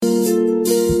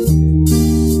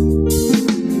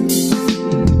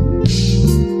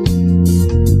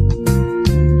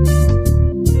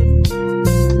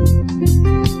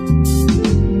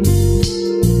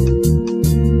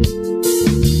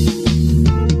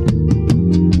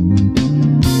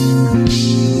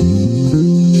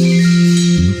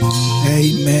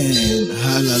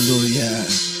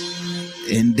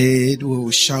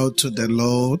unto the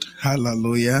Lord.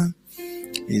 Hallelujah.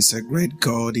 He's a great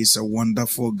God. He's a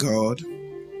wonderful God.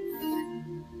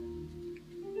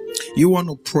 You want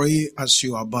to pray as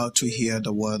you are about to hear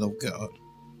the word of God.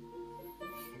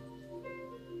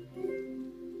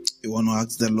 You want to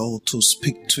ask the Lord to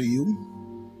speak to you.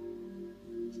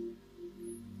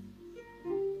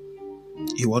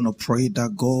 You want to pray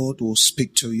that God will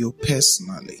speak to you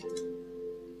personally.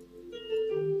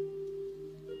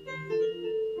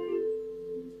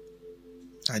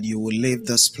 And you will leave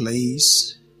this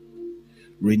place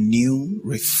renewed,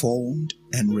 reformed,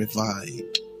 and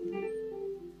revived.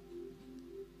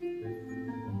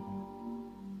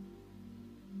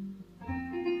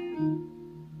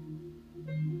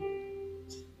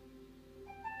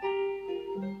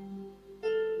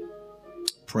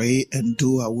 Pray and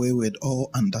do away with all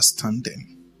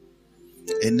understanding.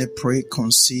 Any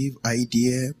preconceived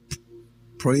idea,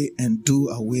 pray and do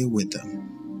away with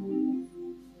them.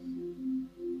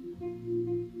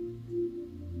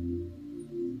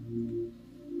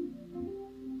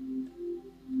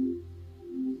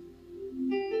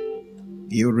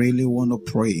 You really want to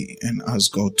pray and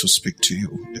ask God to speak to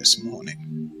you this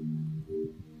morning.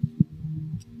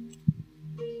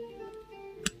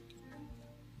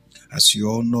 As you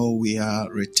all know, we are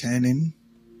returning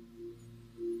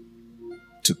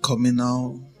to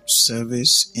communal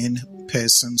service,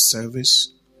 in-person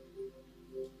service.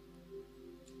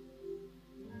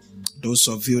 Those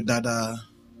of you that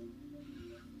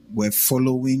were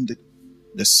following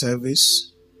the service,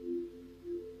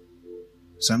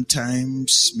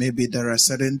 sometimes maybe there are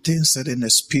certain things, certain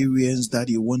experience that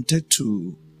you wanted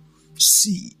to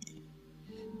see,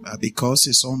 but because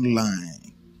it's online,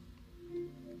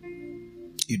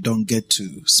 you don't get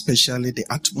to, especially the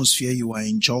atmosphere you are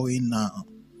enjoying now.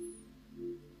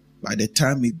 By the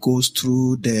time it goes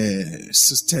through the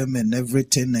system and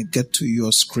everything and get to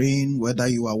your screen, whether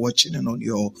you are watching it on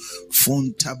your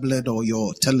phone, tablet, or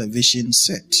your television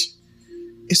set,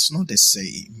 it's not the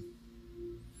same.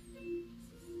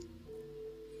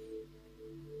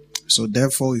 So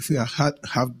therefore, if you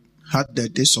have had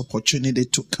this opportunity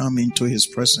to come into His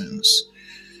presence,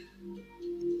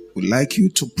 we'd like you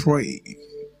to pray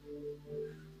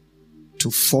to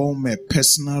form a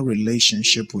personal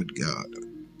relationship with God.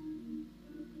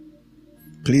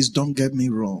 Please don't get me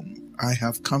wrong. I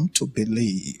have come to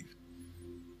believe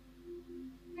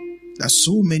that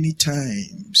so many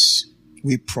times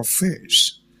we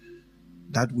profess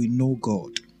that we know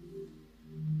God.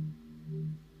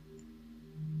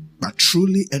 But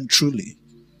truly and truly,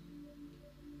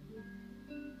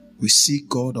 we see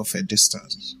God of a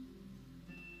distance.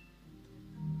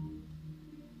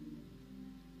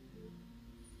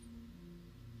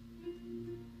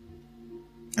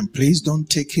 And please don't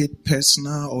take it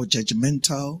personal or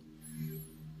judgmental.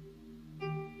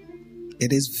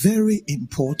 It is very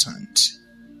important.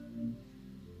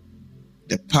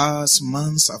 The past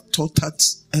months have taught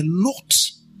us a lot.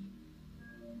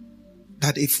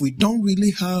 That if we don't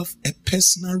really have a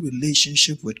personal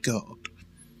relationship with God,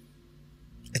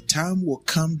 a time will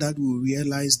come that we'll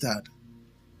realize that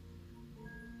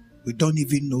we don't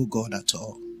even know God at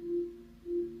all.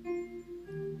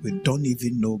 We don't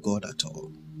even know God at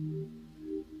all.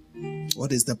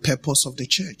 What is the purpose of the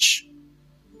church?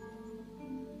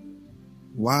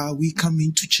 Why are we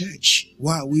coming to church?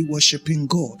 Why are we worshiping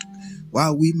God? Why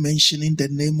are we mentioning the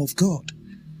name of God?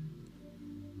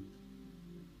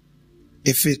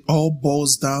 If it all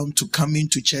boils down to coming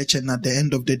to church and at the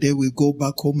end of the day we go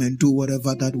back home and do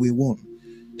whatever that we want,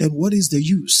 then what is the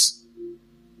use?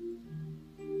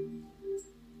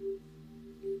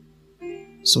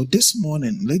 So this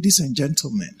morning, ladies and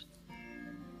gentlemen,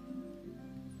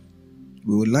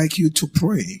 we would like you to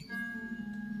pray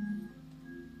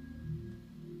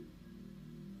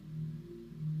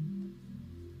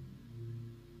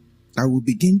that we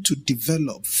begin to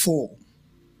develop,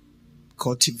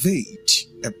 cultivate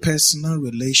a personal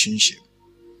relationship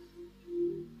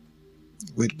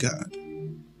with God.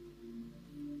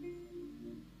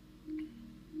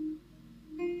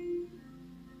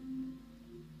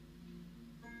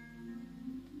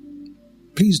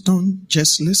 Please don't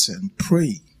just listen,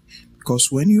 pray.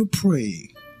 Because when you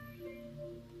pray,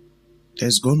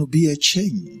 there's going to be a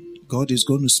change. God is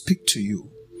going to speak to you.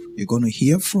 You're going to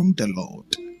hear from the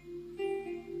Lord.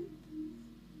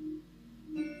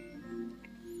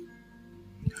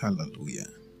 Hallelujah.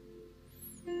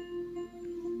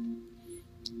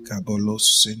 Kabolos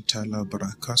sentala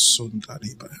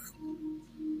brakasundariba.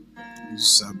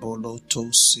 Zabolo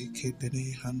tosi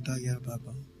kebene handaya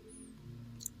baba.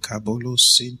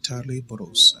 Kabolos sentali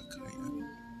brosakaya.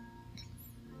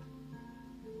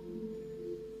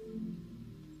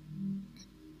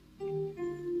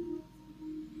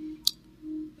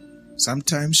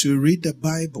 Sometimes you read the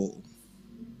Bible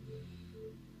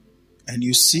and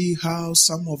you see how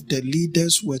some of the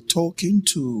leaders were talking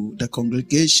to the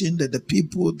congregation, that the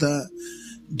people that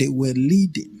they were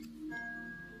leading.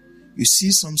 You see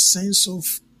some sense of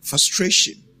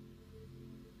frustration.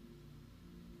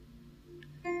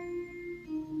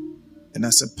 And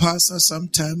as a pastor,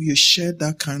 sometimes you share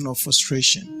that kind of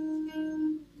frustration.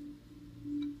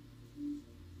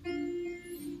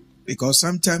 Because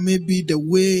sometimes maybe the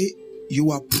way you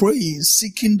are praying,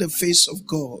 seeking the face of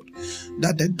God,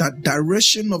 that the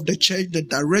direction of the church, the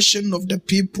direction of the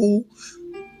people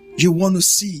you want to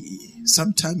see,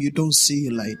 sometimes you don't see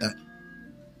it like that.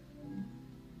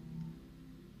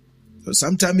 So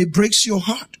sometimes it breaks your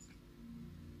heart.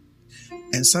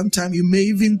 And sometimes you may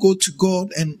even go to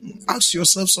God and ask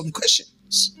yourself some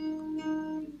questions.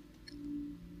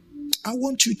 I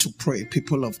want you to pray,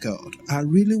 people of God. I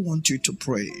really want you to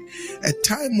pray. A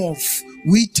time of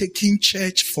we taking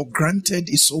church for granted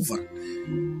is over.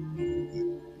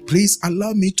 Please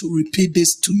allow me to repeat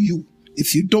this to you.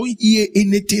 If you don't hear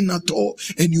anything at all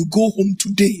and you go home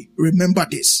today, remember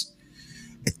this.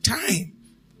 A time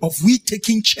of we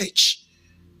taking church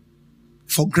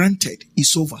for granted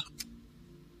is over.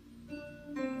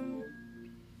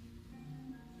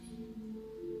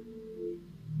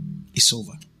 It's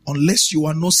over. Unless you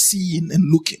are not seeing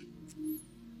and looking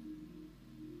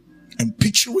and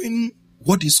picturing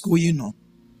what is going on.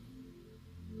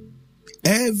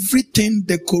 Everything,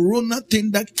 the corona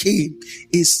thing that came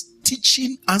is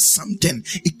teaching us something.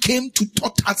 It came to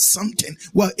taught us something.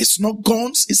 Well, it's not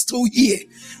gone, it's still here.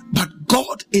 But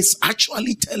God is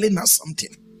actually telling us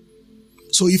something.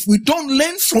 So if we don't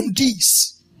learn from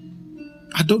this,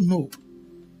 I don't know.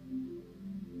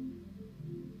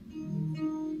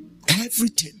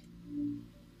 Everything,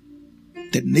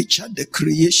 the nature, the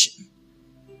creation,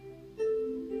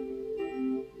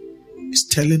 is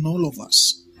telling all of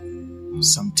us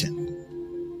something.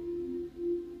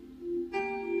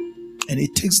 And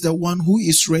it takes the one who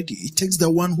is ready. It takes the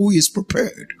one who is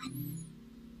prepared.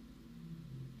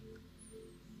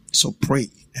 So pray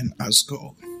and ask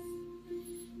God.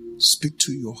 Speak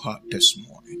to your heart this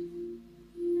morning.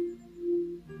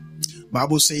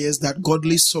 Bible says that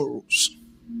godly sorrows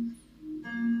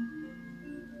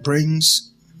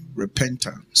brings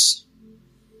repentance.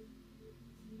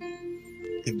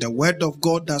 If the word of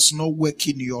God does not work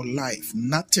in your life,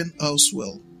 nothing else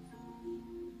will.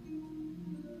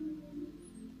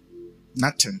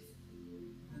 Nothing.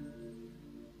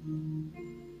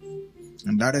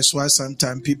 And that is why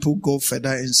sometimes people go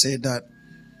further and say that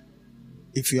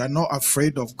if you are not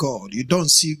afraid of God, you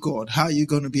don't see God, how are you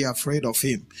going to be afraid of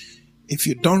Him? If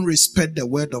you don't respect the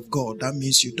word of God, that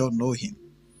means you don't know Him.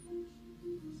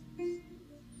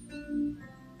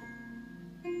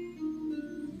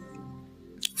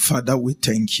 Father, we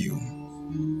thank you.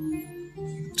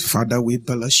 Father, we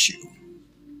bless you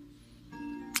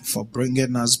for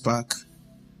bringing us back.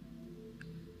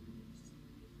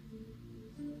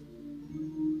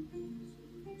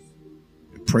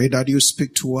 We pray that you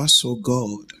speak to us, O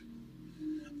God,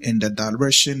 in the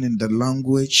direction, in the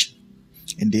language,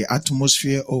 in the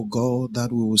atmosphere, O God,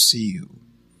 that we will see you.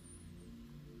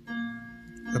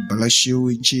 We bless you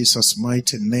in Jesus'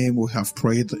 mighty name. We have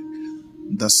prayed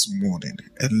this morning,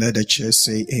 and let the church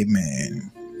say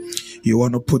amen. You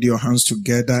want to put your hands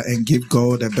together and give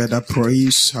God a better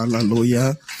praise.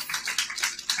 Hallelujah.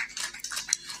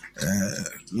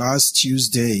 Last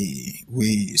Tuesday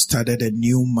we started a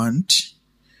new month,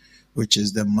 which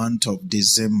is the month of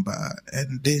December,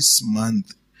 and this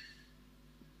month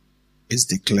is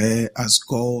declared as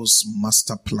God's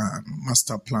master plan.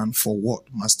 Master plan for what?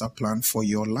 Master plan for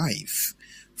your life,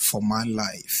 for my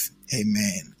life.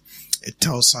 Amen. It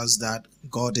tells us that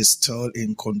God is still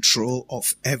in control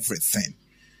of everything.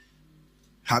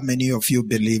 How many of you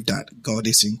believe that God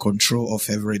is in control of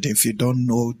everything? If you don't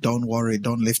know, don't worry,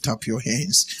 don't lift up your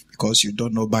hands because you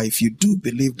don't know. But if you do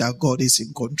believe that God is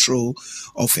in control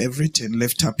of everything,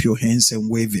 lift up your hands and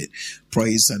wave it.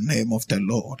 Praise the name of the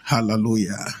Lord.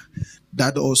 Hallelujah.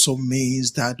 That also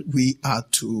means that we are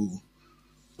to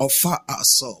offer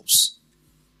ourselves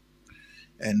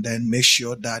and then make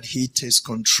sure that He takes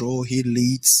control, He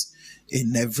leads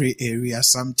in every area.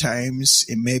 Sometimes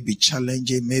it may be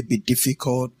challenging, it may be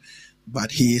difficult,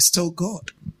 but He is still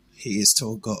God. He is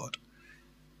still God.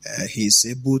 He is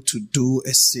able to do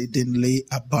exceedingly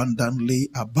abundantly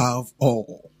above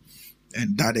all.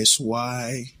 And that is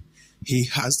why He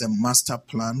has the master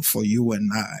plan for you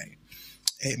and I.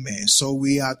 Amen. So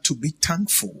we are to be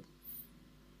thankful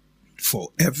for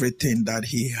everything that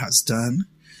He has done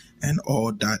and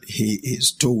all that He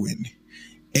is doing.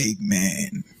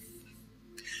 Amen.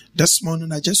 This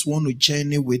morning, I just want to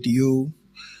journey with you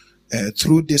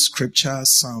through this scripture,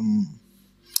 Psalm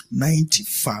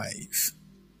 95.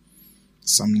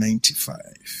 Psalm 95.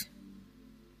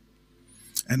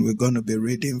 And we're going to be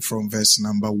reading from verse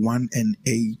number 1 and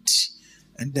 8.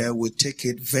 And then we'll take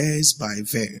it verse by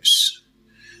verse.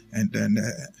 And then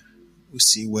we'll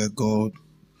see where God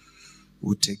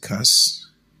will take us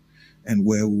and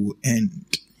where we'll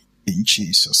end in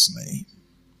Jesus' name.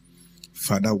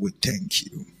 Father, we thank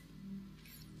you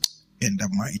in the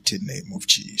mighty name of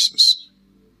Jesus.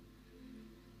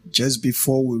 Just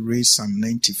before we read Psalm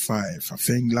 95, I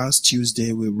think last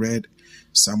Tuesday we read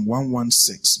Psalm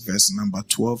 116, verse number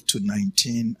 12 to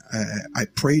 19. I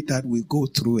pray that we go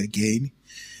through again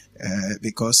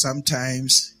because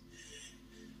sometimes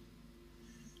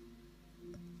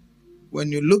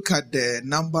when you look at the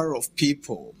number of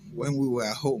people when we were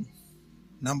home,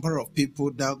 number of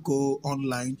people that go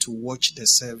online to watch the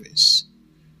service,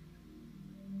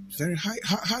 very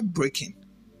heartbreaking.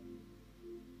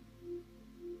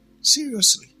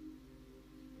 Seriously.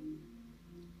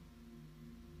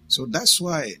 So that's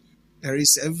why there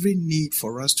is every need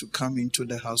for us to come into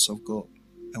the house of God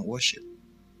and worship.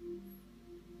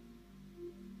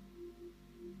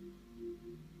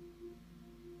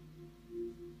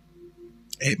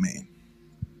 Amen.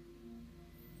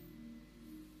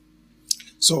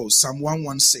 So Psalm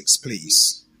 116,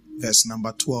 please. Verse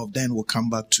number 12. Then we'll come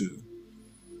back to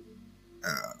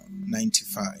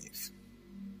 95.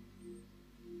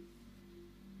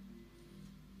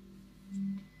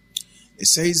 It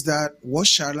says that, what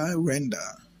shall I render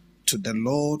to the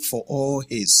Lord for all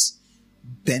his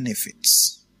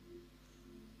benefits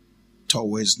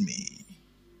towards me?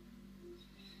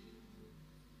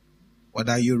 What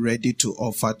are you ready to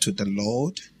offer to the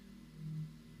Lord?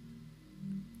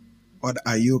 What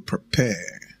are you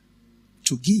prepared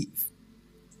to give?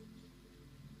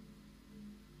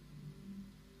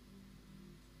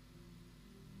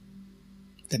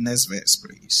 The next verse,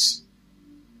 please.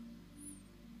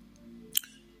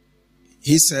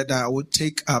 He said, I will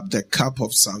take up the cup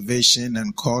of salvation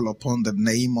and call upon the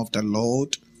name of the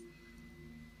Lord,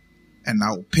 and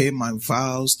I will pay my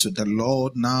vows to the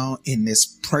Lord now in his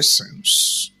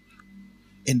presence,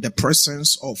 in the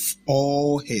presence of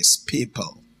all his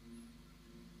people.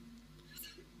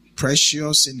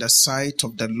 Precious in the sight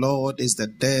of the Lord is the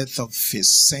death of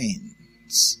his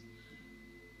saints.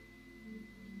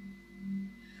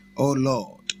 O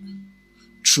Lord,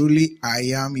 truly I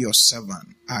am your servant.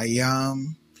 I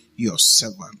am your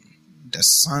servant, the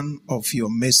son of your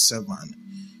maidservant.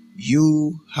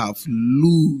 You have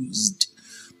loosed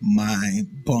my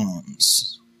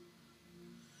bonds.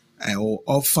 I will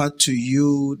offer to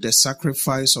you the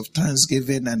sacrifice of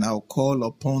thanksgiving, and I'll call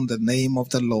upon the name of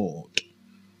the Lord.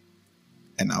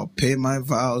 And I'll pay my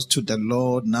vows to the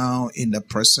Lord now in the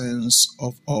presence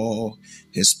of all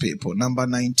his people. Number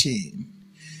 19.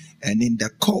 And in the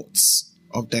courts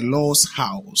of the Lord's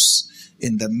house,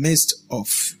 in the midst of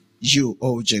you,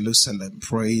 O Jerusalem,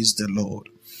 praise the Lord.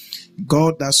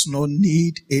 God does not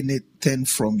need anything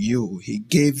from you. He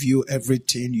gave you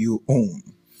everything you own.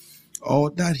 All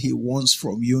that he wants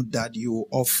from you, that you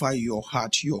offer your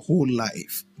heart, your whole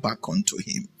life back unto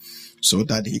him, so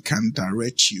that he can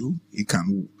direct you, he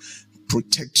can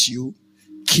protect you,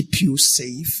 keep you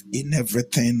safe in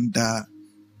everything that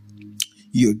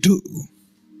you do.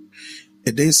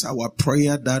 It is our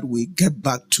prayer that we get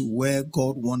back to where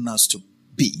God wants us to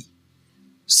be.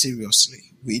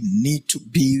 Seriously, we need to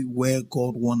be where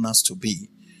God wants us to be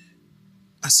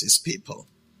as his people,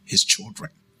 his children.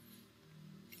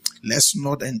 Let's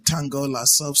not entangle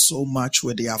ourselves so much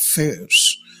with the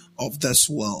affairs of this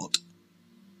world.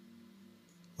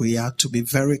 We are to be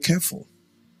very careful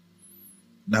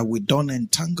that we don't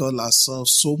entangle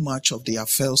ourselves so much of the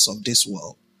affairs of this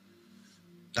world,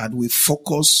 that we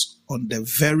focus on the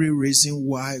very reason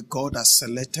why God has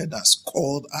selected us,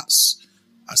 called us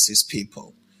as his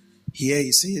people. Here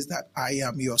he says that I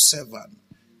am your servant.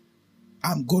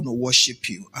 I'm going to worship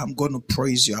you. I'm going to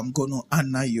praise you. I'm going to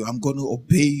honor you. I'm going to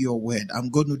obey your word. I'm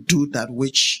going to do that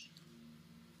which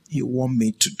you want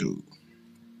me to do.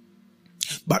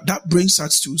 But that brings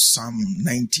us to Psalm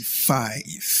 95.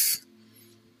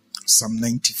 Psalm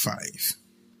 95.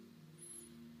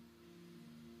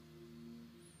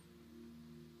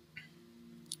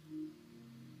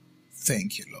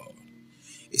 Thank you, Lord.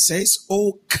 It says,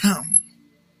 oh, come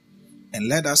and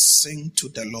let us sing to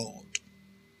the Lord.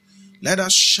 Let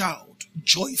us shout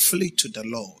joyfully to the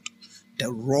Lord,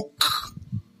 the rock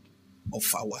of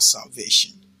our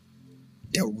salvation.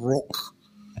 The rock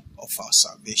of our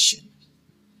salvation.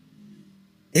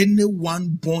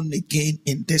 Anyone born again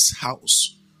in this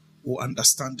house will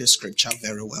understand the scripture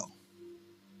very well.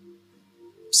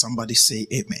 Somebody say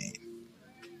amen.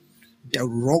 The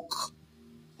rock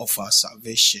of our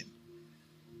salvation.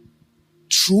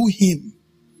 Through him,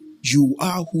 you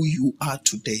are who you are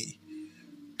today.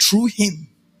 Through him,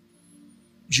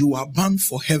 you are bound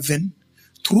for heaven.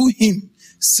 Through him,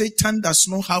 Satan does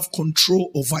not have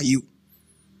control over you.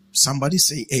 Somebody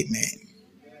say amen.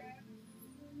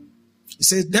 He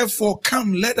says, therefore,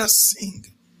 come, let us sing.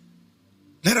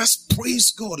 Let us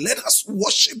praise God. Let us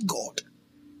worship God.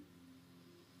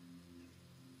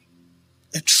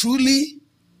 A truly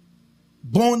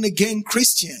born-again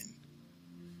Christian,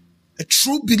 a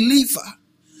true believer,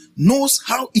 knows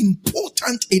how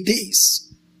important it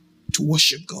is to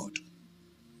worship God.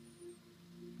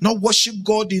 Not worship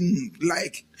God in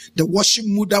like the worship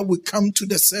mood that we come to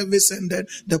the service and then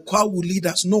the choir will lead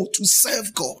us. No, to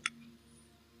serve God.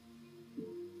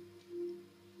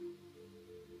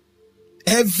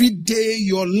 Every day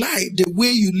your life, the way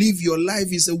you live your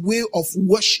life is a way of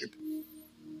worship.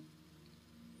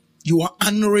 You are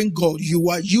honoring God. You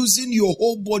are using your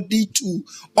whole body to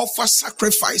offer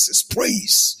sacrifices,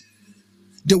 praise.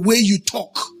 The way you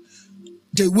talk,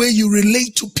 the way you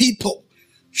relate to people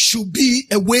should be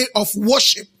a way of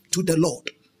worship to the Lord.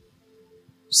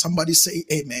 Somebody say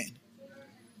amen.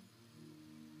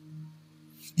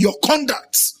 Your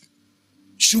conduct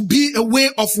should be a way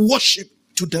of worship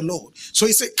to the Lord. So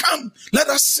he said, come, let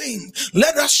us sing.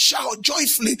 Let us shout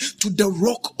joyfully to the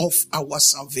rock of our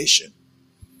salvation.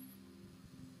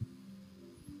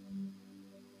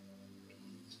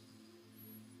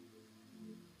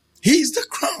 He is the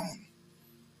crown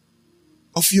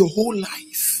of your whole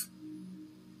life.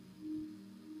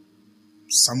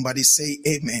 Somebody say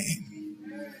amen.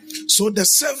 So the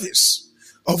service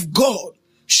of God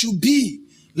should be,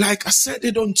 like I said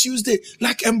it on Tuesday,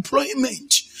 like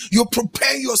employment. You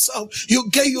prepare yourself. You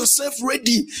get yourself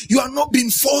ready. You are not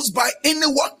being forced by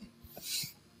anyone.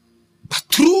 But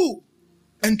true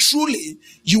and truly,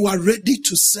 you are ready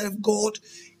to serve God.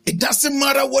 It doesn't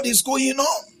matter what is going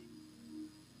on.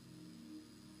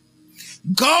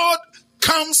 God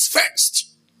comes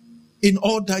first in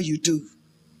all that you do.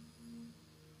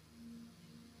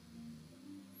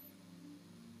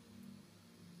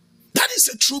 That is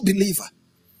a true believer.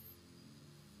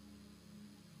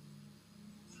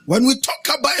 When we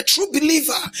talk about a true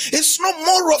believer, it's not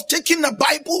more of taking a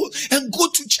Bible and go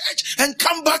to church and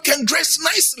come back and dress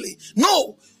nicely.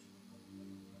 No,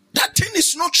 that thing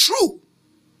is not true.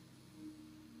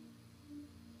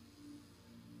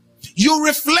 You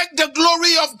reflect the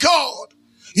glory of God.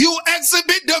 You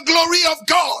exhibit the glory of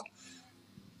God.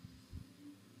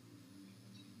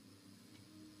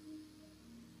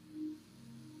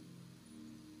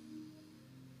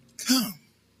 Come.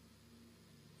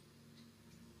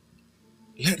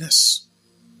 Let us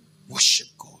worship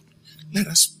God. Let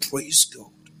us praise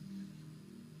God.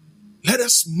 Let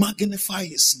us magnify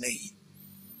his name.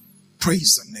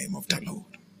 Praise the name of the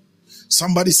Lord.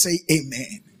 Somebody say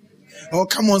amen. Oh,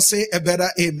 come on, say a better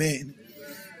amen.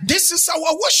 This is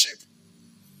our worship.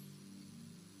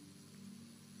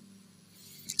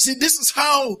 See, this is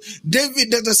how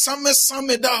David, the psalmist,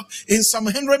 summed it up in Psalm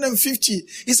 150.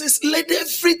 He says, let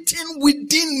everything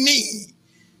within me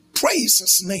praise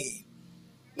his name.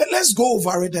 Let's go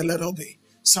over it a little bit.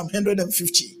 Psalm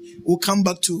 150. We'll come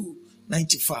back to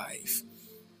 95.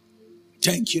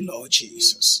 Thank you, Lord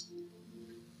Jesus.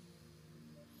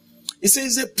 It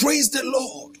says, praise the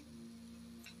Lord.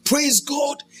 Praise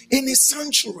God in his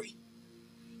sanctuary.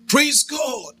 Praise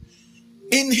God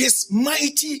in his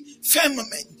mighty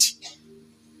firmament.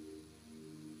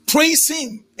 Praise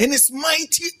him in his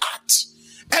mighty act.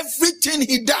 Everything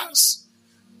he does,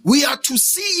 we are to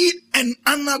see it and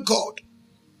honor God.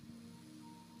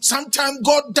 Sometimes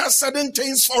God does certain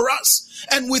things for us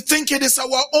and we think it is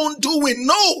our own doing.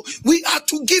 No, we are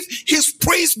to give his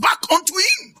praise back unto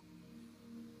him.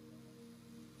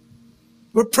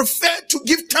 We prefer to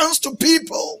give thanks to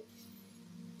people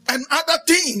and other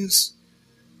things.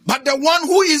 But the one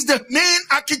who is the main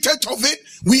architect of it,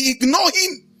 we ignore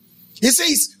him. He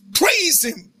says, praise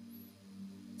him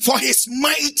for his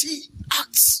mighty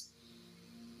acts.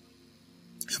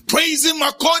 Praise him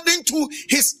according to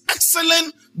his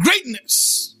excellent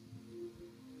greatness.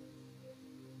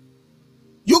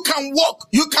 You can walk,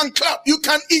 you can clap, you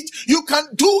can eat, you can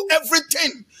do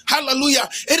everything. Hallelujah.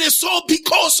 It is all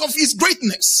because of his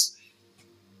greatness.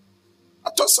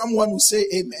 I thought someone would say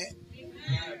amen.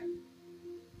 Amen.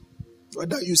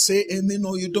 Whether you say amen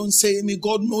or you don't say amen,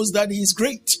 God knows that he is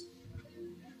great.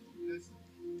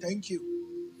 Thank you.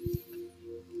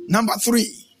 Number 3.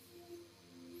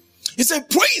 He said,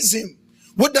 praise him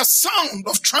with the sound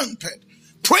of trumpet.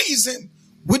 Praise him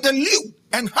with the lute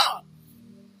and harp.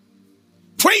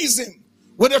 Praise him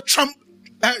with a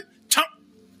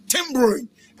tambourine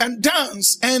and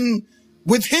dance, and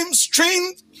with him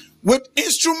stringed with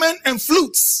instrument and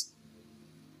flutes.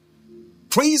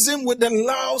 Praise him with the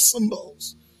loud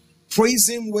cymbals. Praise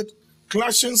him with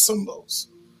clashing cymbals.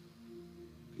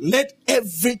 Let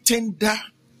everything that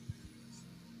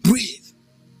breathe,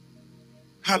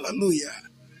 hallelujah,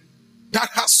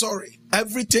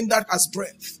 everything that has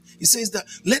breath. He says that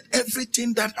let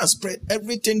everything that has breath,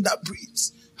 everything that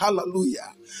breathes,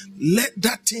 hallelujah, let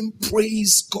that thing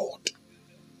praise God.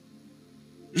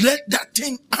 Let that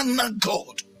thing honor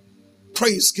God.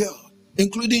 Praise God,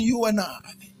 including you and I.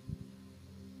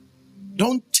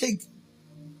 Don't take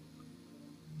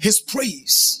his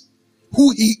praise,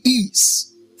 who he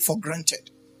is, for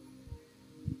granted.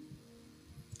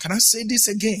 Can I say this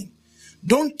again?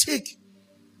 Don't take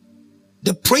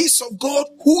the praise of God,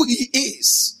 who he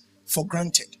is, for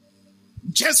granted.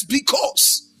 Just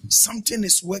because something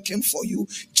is working for you,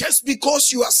 just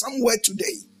because you are somewhere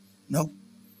today. No.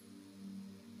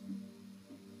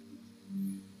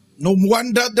 No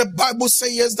wonder the Bible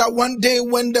says that one day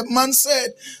when the man said,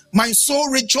 my soul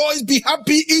rejoice, be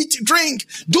happy, eat, drink,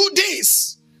 do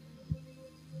this.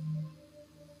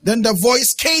 Then the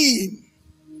voice came,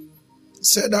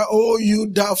 said, oh, you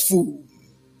thou fool.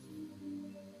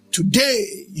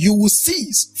 Today you will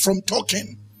cease from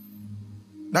talking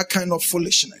that kind of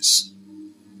foolishness.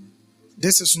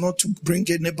 This is not to bring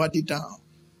anybody down,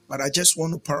 but I just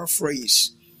want to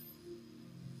paraphrase.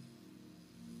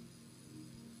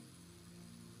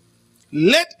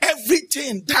 Let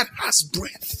everything that has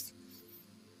breath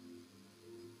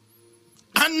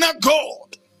honor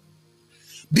God,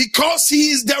 because he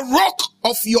is the rock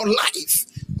of your life,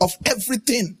 of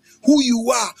everything, who you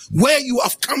are, where you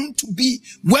have come to be,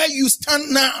 where you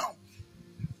stand now.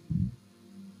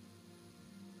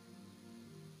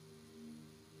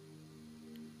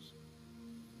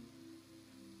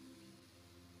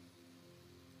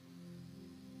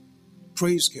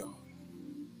 Praise God.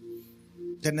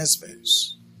 The next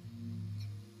verse.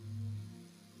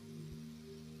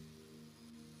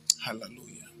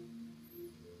 Hallelujah.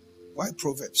 Why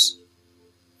Proverbs?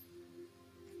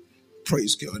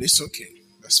 Praise God. It's okay.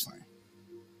 That's fine.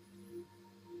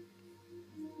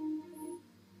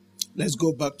 Let's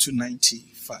go back to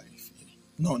 95.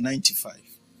 No, 95.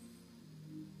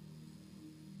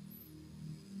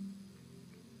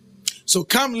 So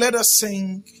come, let us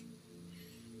sing.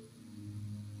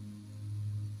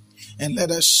 And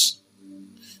let us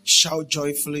shout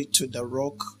joyfully to the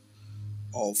rock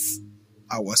of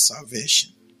our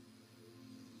salvation.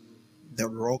 The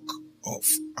rock of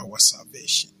our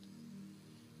salvation.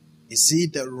 Is he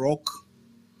the rock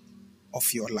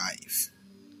of your life?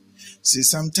 See,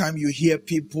 sometimes you hear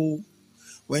people,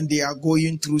 when they are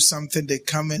going through something, they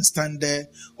come and stand there.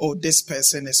 Oh, this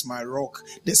person is my rock.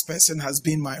 This person has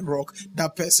been my rock.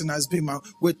 That person has been my...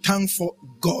 We thank for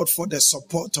God for the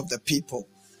support of the people.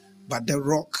 But the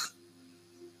rock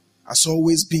has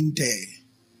always been there.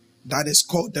 That is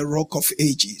called the Rock of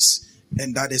Ages.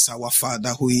 And that is our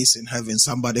Father who is in heaven.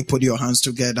 Somebody put your hands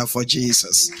together for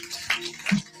Jesus.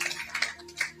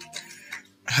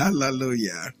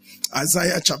 Hallelujah.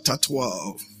 Isaiah chapter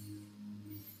 12.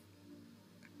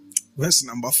 Verse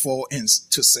number 4 and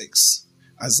to 6.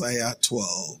 Isaiah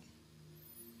 12.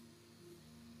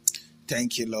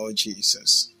 Thank you, Lord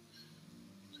Jesus.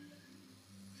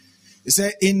 He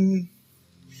said, in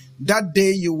that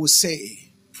day you will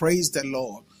say, praise the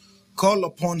Lord, call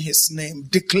upon his name,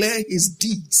 declare his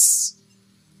deeds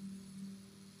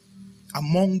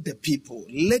among the people.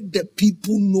 Let the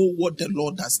people know what the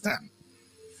Lord has done.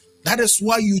 That is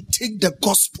why you take the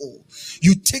gospel,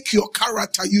 you take your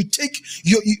character, you take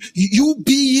you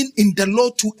being in the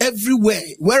Lord to everywhere,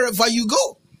 wherever you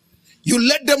go. You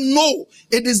let them know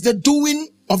it is the doing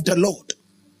of the Lord.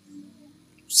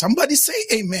 Somebody say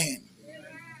amen.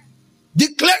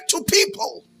 Declare to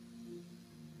people.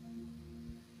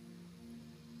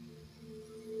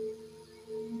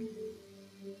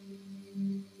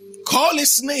 Call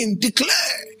his name, declare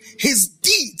his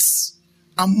deeds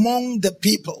among the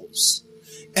peoples,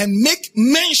 and make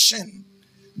mention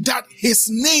that his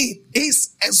name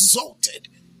is exalted.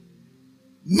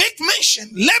 Make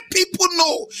mention. Let people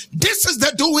know this is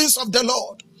the doings of the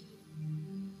Lord.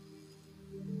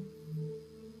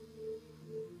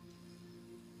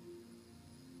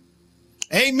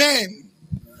 Amen.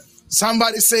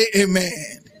 Somebody say amen.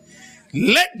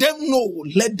 Let them know.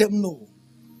 Let them know.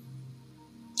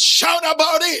 Shout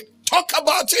about it. Talk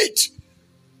about it.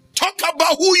 Talk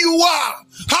about who you are.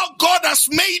 How God has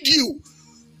made you.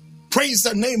 Praise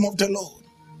the name of the Lord.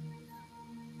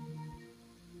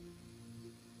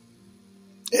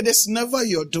 It is never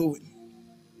your doing.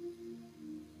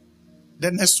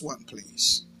 The next one,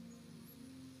 please.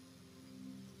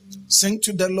 Sing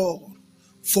to the Lord,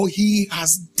 for he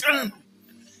has done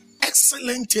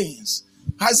excellent things.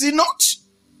 Has he not?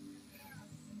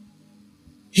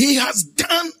 He has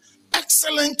done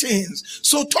excellent things.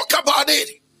 So talk about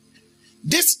it.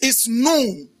 This is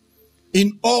known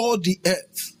in all the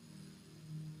earth.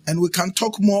 And we can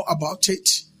talk more about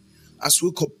it as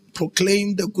we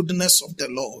proclaim the goodness of the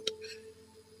Lord.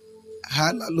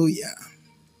 Hallelujah.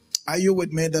 Are you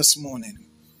with me this morning?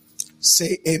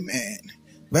 Say amen.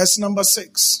 Verse number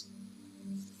 6.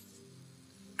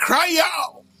 Cry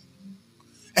out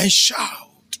and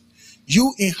shout,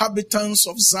 you inhabitants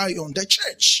of Zion, the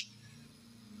church.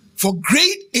 For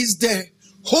great is the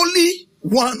Holy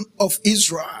One of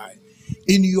Israel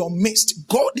in your midst.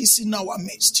 God is in our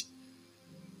midst.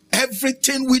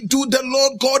 Everything we do, the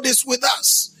Lord God is with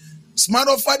us. As a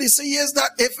matter of fact, he says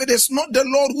that if it is not the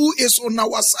Lord who is on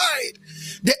our side,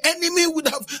 the enemy would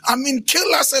have,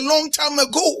 killed us a long time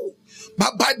ago.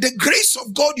 But by the grace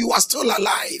of God, you are still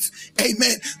alive.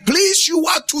 Amen. Please, you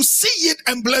are to see it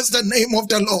and bless the name of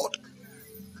the Lord.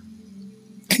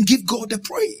 And give God the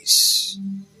praise.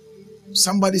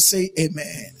 Somebody say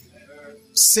amen.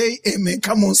 Say amen.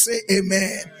 Come on, say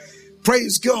amen.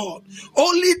 Praise God.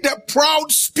 Only the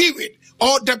proud spirit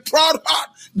or the proud heart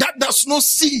that does not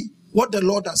see what the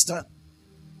Lord has done.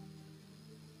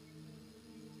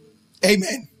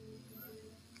 Amen.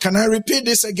 Can I repeat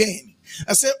this again?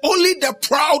 I say only the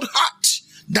proud heart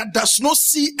that does not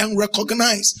see and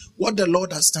recognize what the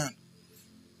Lord has done.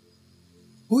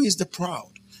 Who is the proud?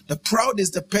 The proud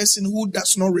is the person who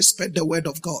does not respect the word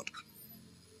of God.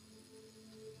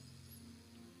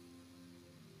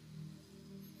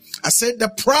 I said the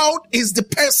proud is the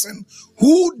person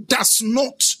who does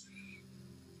not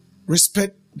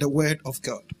respect the word of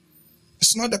God.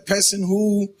 It's not the person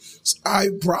whose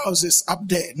eyebrows is up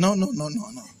there. No.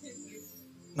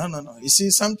 You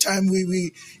see, sometimes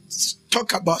we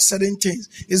talk about certain things.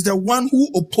 It's the one who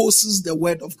opposes the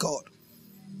word of God.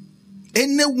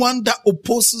 Anyone that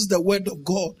opposes the word of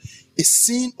God is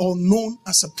seen or known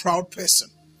as a proud person.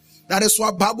 That is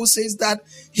why the Bible says that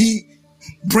he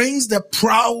brings the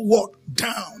proud what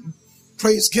down.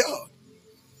 Praise God.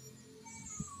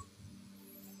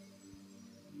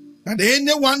 And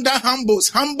anyone that humble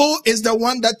is the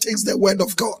one that takes the word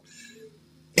of God.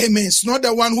 Amen. It's not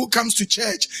the one who comes to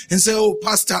church and say, oh,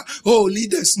 pastor, oh,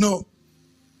 leaders. No.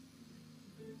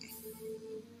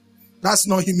 That's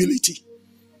not humility.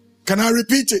 Can I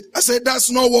repeat it? I said,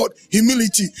 that's not what?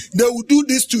 Humility. They will do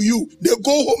this to you. They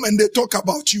go home and they talk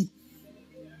about you.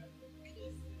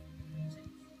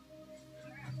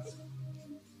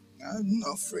 I'm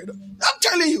not afraid of. I'm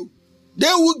telling you. They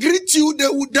will greet you. They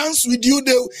will dance with you.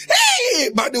 They will, hey,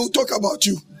 but they will talk about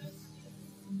you.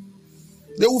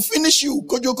 They will finish you.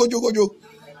 Kojo.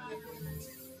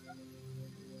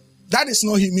 That is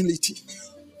not humility.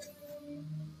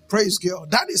 Praise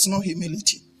God. That is not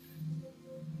humility.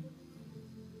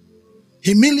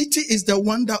 Humility is the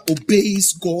one that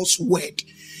obeys God's word.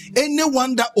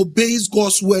 Anyone that obeys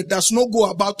God's word does not go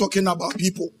about talking about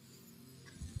people.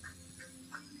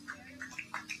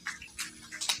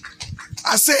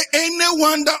 I say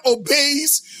anyone that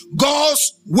obeys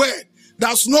God's word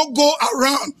does not go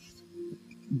around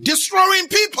destroying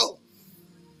people.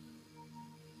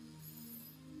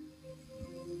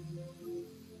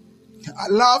 I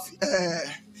love,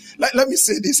 let me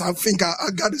say this. I think I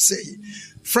got to say it.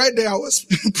 Friday, I was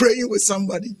praying with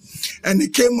somebody and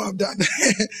it came up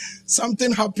that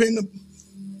something happened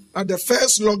at the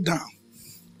first lockdown,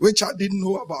 which I didn't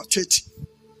know about it.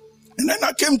 And then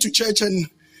I came to church and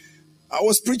I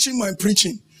was preaching my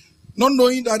preaching, not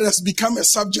knowing that it has become a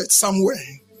subject somewhere.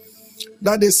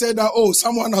 That they said that, oh,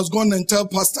 someone has gone and tell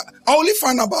pastor. I only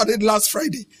found about it last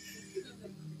Friday.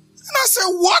 And I said,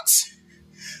 what?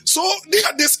 So they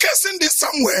are discussing this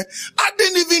somewhere. I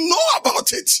didn't even know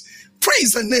about it.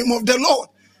 Praise the name of the Lord.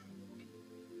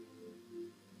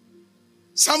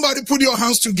 Somebody put your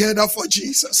hands together for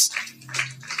Jesus.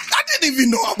 I didn't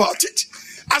even know about it.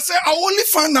 I said, I only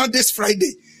found out this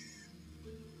Friday.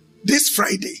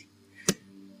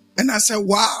 And I said,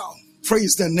 wow,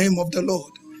 praise the name of the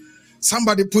Lord.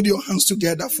 Somebody put your hands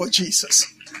together for Jesus.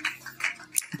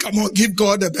 Come on, give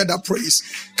God a better praise.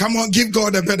 Come on, give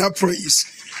God a better praise.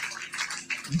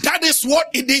 That is what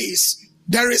it is.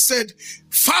 There is a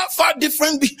far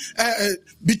different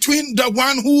between the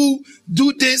one who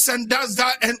do this and does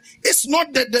that. And it's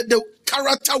not the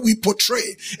character we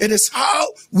portray. It is how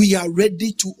we are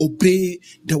ready to obey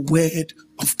the word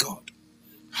of God.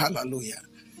 Hallelujah.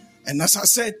 And as I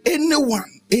said,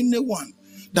 anyone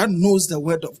that knows the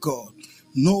word of God,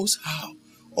 knows how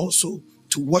also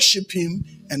to worship him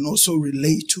and also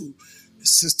relate to a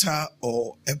sister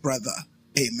or a brother.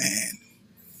 Amen.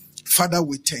 Father,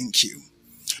 we thank you.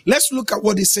 Let's look at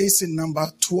what it says in number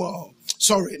 2.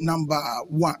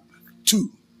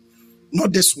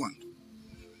 Not this one.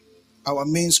 Our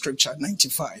main scripture,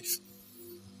 95.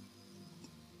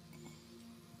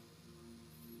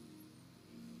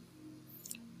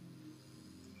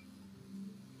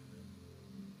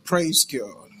 Praise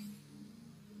God.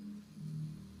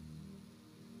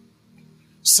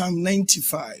 Psalm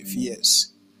 95,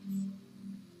 yes.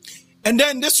 And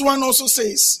then this one also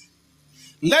says,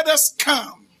 let us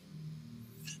come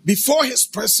before his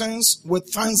presence with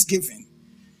thanksgiving,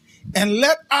 and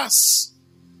let us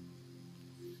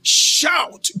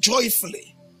shout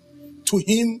joyfully to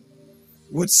him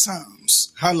with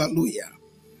psalms. Hallelujah.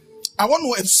 I want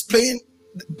to explain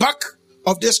the back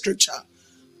of this scripture.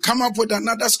 Come up with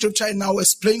another scripture and I'll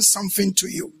explain something to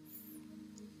you.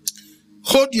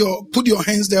 Put your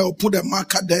hands there or put a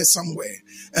marker there somewhere.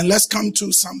 And let's come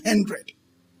to Psalm 100.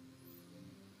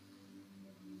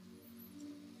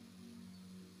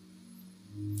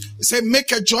 It says,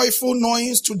 make a joyful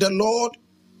noise to the Lord,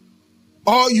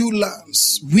 all you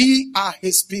lands. We are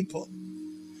his people.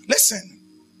 Listen,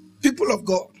 people of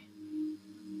God.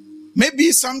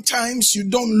 Maybe sometimes you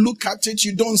don't look at it,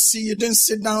 you don't see, you don't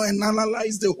sit down and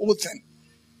analyze the whole thing.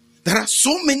 There are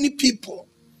so many people,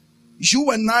 you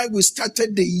and I, we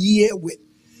started the year with.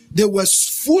 They were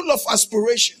full of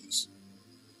aspirations.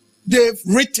 They've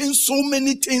written so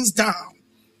many things down.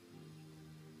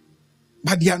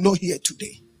 But they are not here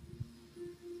today.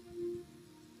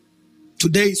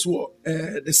 Today is what?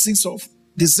 The 6th of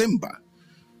December.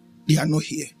 They are not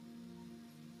here.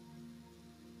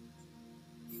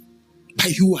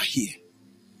 But you are here.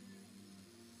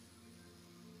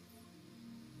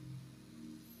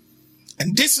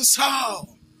 And this is how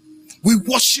we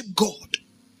worship God.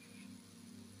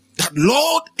 That,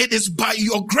 Lord, it is by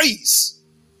your grace.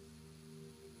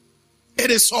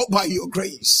 It is all by your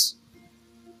grace.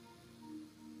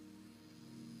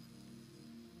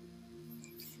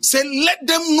 Say, let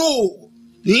them know.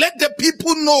 Let the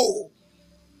people know.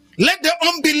 Let the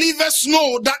unbelievers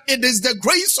know that it is the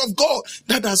grace of God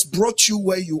that has brought you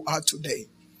where you are today.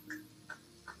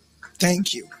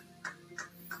 Thank you.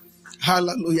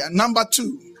 Hallelujah. Number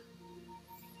 2.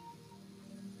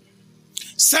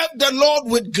 Serve the Lord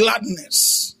with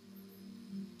gladness.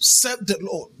 Serve the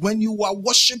Lord. When you are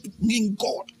worshiping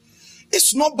God,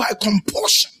 it's not by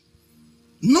compulsion.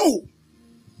 No.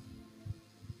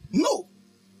 No.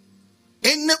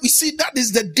 And we see that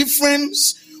is the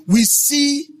difference we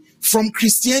see from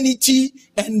Christianity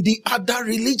and the other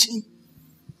religion.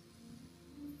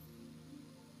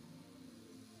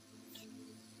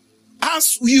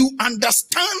 As you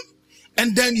understand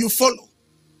and then you follow.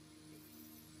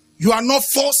 You are not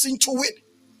forced into it.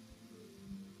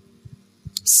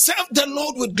 Serve the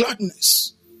Lord with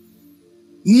gladness.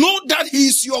 Know that he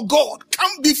is your God.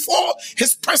 Come before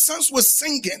his presence with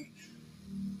singing.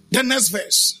 The next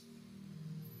verse.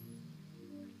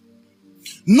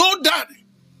 Know that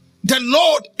the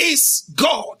Lord is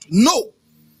God. No,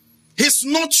 he's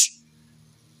not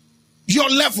your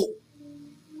level.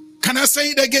 Can I say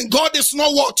it again? God is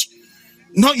not what?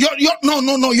 No,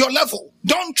 your level.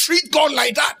 Don't treat God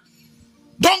like that.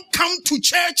 Don't come to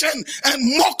church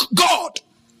and mock God.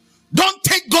 Don't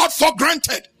take God for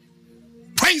granted.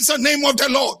 Praise the name of the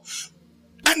Lord.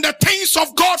 And the things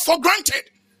of God for granted.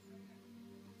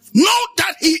 Know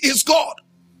that he is God.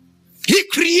 He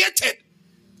created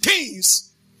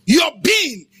things. Your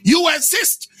being, you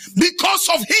exist because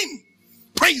of him.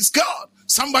 Praise God.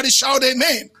 Somebody shout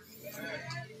amen.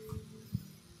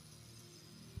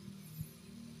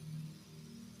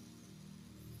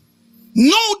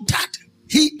 Know that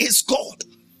he is God.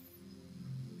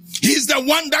 He's the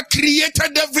one that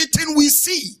created everything we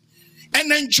see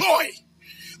and enjoy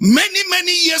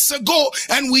many years ago,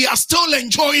 and we are still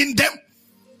enjoying them.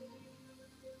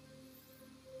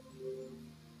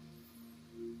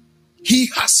 He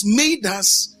has made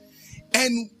us,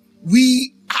 and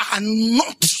we are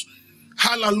not.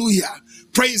 Hallelujah.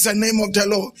 Praise the name of the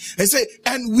Lord. I say,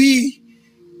 and we,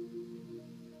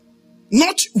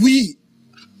 not we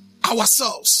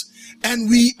ourselves, and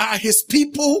we are his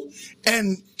people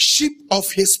and sheep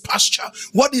of his pasture.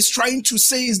 What he's trying to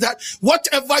say is that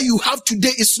whatever you have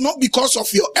today is not because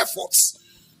of your efforts.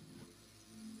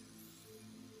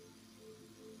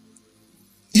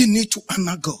 You need to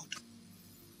honor God.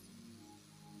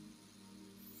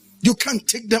 You can't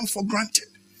take them for granted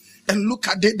and look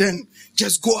at it and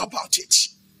just go about it.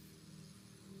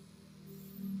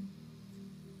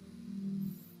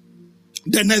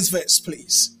 The next verse,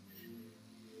 please.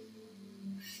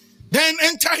 Then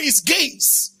enter his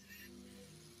gates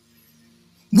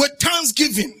with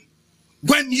thanksgiving.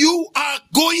 When you are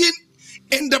going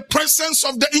into the presence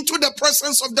of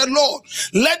the Lord,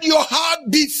 let your heart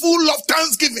be full of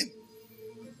thanksgiving.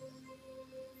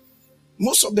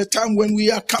 Most of the time when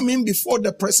we are coming before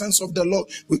the presence of the Lord,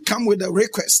 we come with a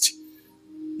request.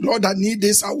 Lord, I need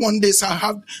this, I want this, I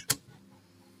have.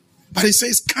 But he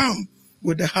says, come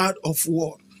with the heart of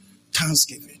what?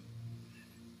 Thanksgiving.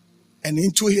 And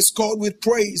into his court with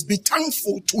praise. Be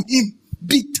thankful to him.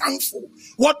 Be thankful.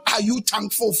 What are you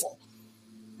thankful for?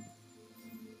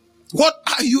 What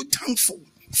are you thankful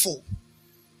for?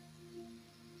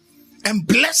 And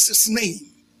bless his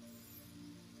name.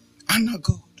 Honor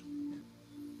God.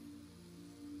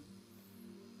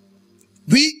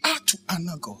 We are to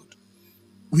honor God.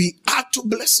 We are to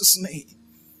bless his name.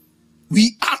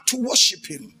 We are to worship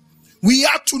him. We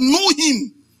are to know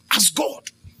him as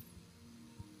God.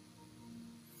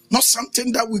 Not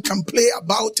something that we can play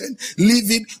about and leave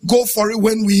it, go for it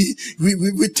when we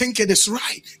think it is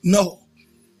right. No.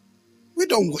 We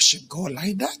don't worship God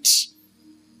like that.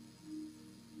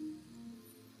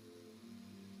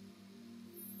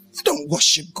 We don't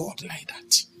worship God like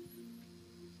that.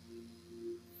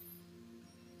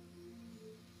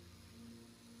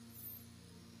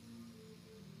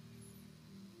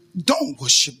 Don't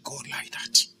worship God like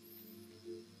that.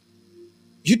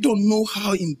 You don't know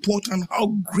how important, how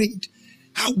great,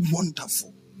 how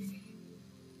wonderful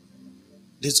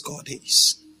this God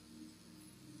is.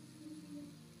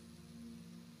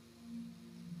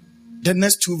 The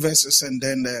next two verses and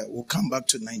then we'll come back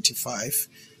to 95.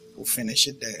 We'll finish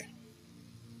it there.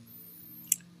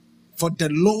 For the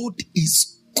Lord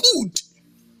is good.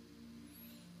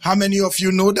 How many of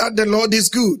you know that the Lord is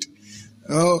good?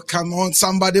 Oh, come on,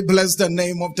 somebody bless the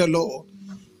name of the Lord.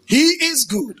 He is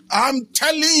good. I'm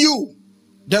telling you,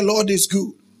 the Lord is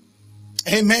good.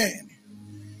 Amen.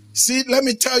 See, let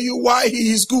me tell you why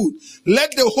he is good.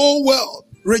 Let the whole world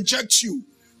reject you.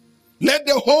 Let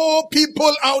the whole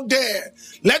people out there,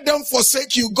 let them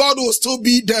forsake you. God will still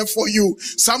be there for you.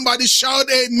 Somebody shout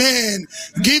amen.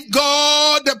 Give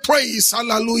God the praise.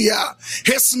 Hallelujah.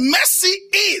 His mercy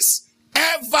is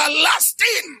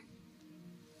everlasting.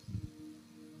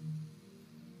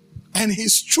 And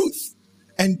his truth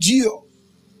endure.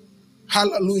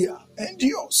 Hallelujah.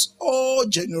 Endures all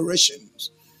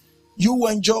generations. You will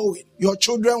enjoy it. Your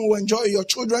children will enjoy it. Your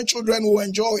children will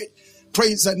enjoy it.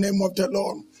 Praise the name of the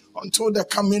Lord. Until the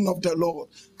coming of the Lord.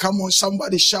 Come on,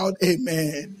 somebody shout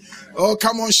amen. Oh,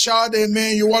 come on, shout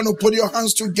amen. You want to put your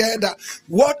hands together.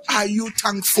 What are you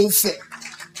thankful for?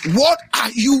 What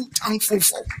are you thankful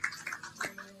for?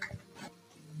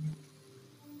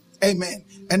 Amen.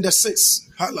 And the sixth,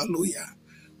 hallelujah.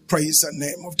 Praise the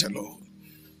name of the Lord.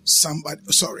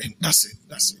 That's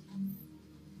it.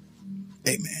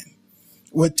 Amen.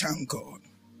 We thank God.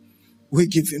 We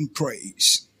give him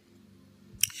praise.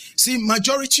 See,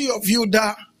 majority of you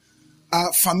that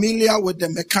are familiar with the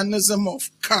mechanism of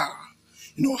car,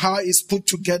 you know how it's put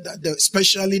together,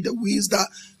 especially the wheels that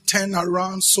turn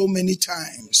around so many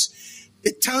times.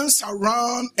 It turns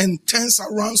around and turns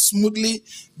around smoothly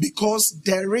because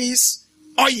there is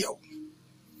oil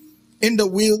in the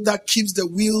wheel that keeps the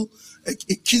wheel,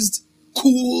 it keeps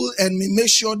cool and we make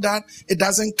sure that it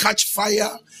doesn't catch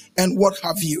fire and what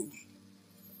have you.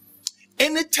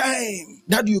 Anytime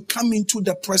that you come into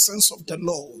the presence of the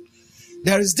Lord,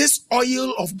 there is this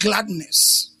oil of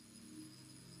gladness.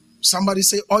 Somebody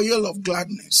say oil of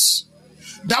gladness.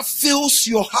 That fills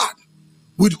your heart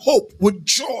with hope, with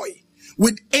joy,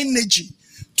 with energy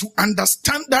to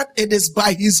understand that it is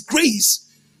by his grace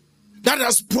that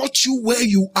has brought you where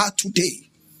you are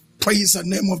today. Praise the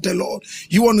name of the Lord.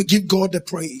 You want to give God the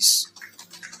praise.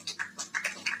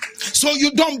 So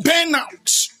you don't burn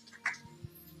out.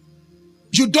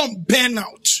 You don't burn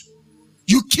out.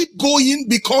 You keep going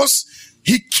because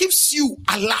he keeps you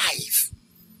alive.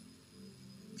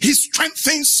 He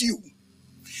strengthens you.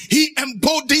 He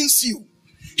emboldens you.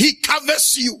 He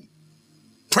covers you.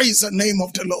 Praise the name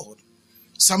of the Lord.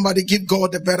 Somebody give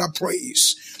God a better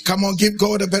praise. Come on, give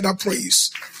God a better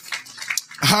praise.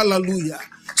 Hallelujah.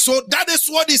 So that is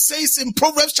what it says in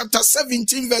Proverbs chapter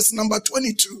 17 verse number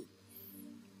 22.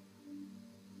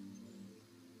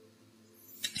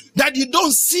 That you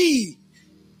don't see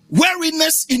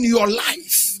weariness in your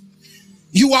life.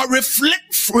 You are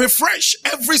refreshed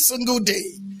every single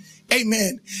day.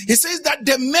 Amen. He says that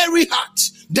the merry heart,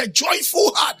 the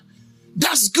joyful heart,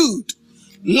 that's good.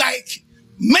 Like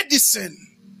medicine.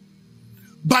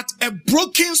 But a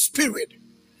broken spirit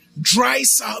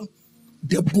dries out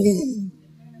the bone.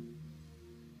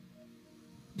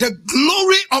 the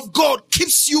glory of God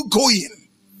keeps you going.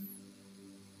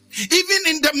 Even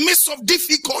in the midst of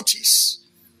difficulties,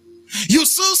 you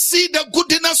still see the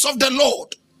goodness of the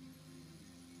Lord.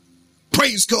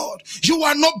 Praise God. You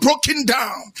are not broken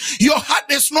down. Your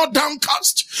heart is not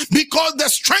downcast because the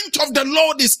strength of the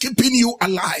Lord is keeping you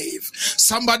alive.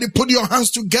 Somebody put your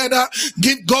hands together.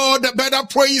 Give God a better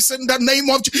praise in the name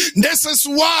of Jesus. This is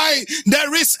why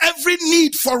there is every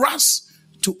need for us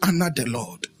to honor the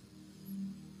Lord.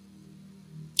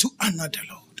 To honor the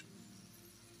Lord.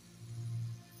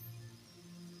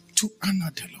 To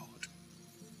honor the Lord.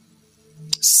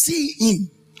 See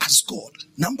him as God.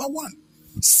 Number one.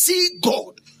 See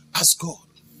God as God.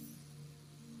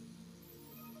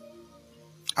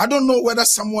 I don't know whether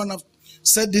someone have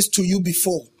said this to you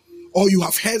before, or you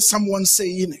have heard someone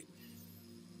saying it.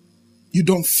 You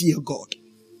don't fear God.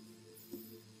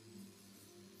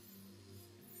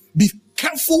 Be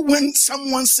careful when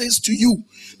someone says to you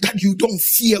that you don't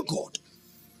fear God.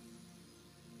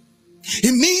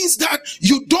 It means that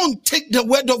you don't take the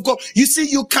word of God. You see,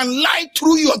 you can lie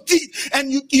through your teeth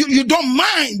and you don't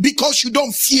mind because you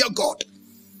don't fear God.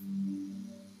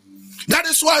 That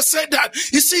is why I said that.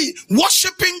 You see,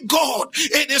 worshiping God,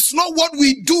 it is not what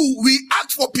we do. We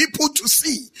ask for people to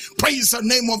see. Praise the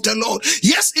name of the Lord.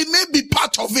 Yes, it may be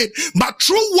part of it, but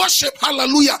true worship,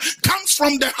 hallelujah, comes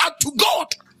from the heart to God.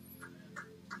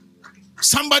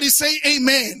 Somebody say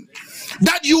amen.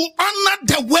 That you honor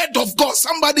the word of God.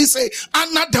 Somebody say,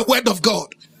 honor the word of God.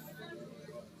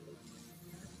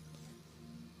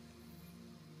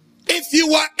 If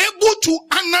you are able to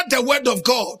honor the word of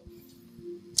God,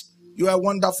 you are a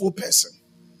wonderful person.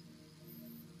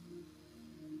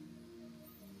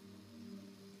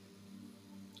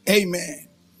 Amen.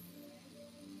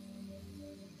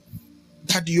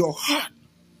 That your heart,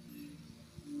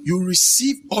 you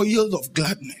receive oil of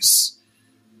gladness.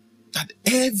 That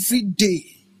every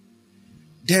day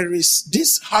there is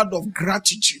this heart of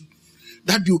gratitude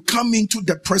that you come into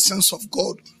the presence of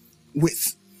God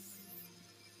with.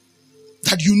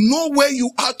 That you know where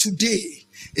you are today,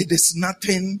 it is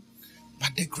nothing but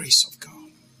the grace of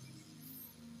God.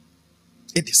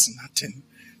 It is nothing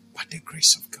but the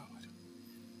grace of God.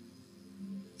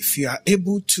 If you are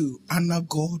able to honor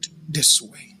God this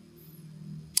way,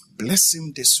 bless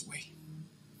him this way,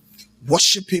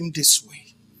 worship him this way,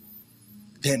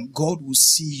 then God will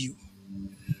see you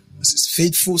as his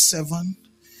faithful servant,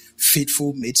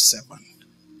 faithful maid servant.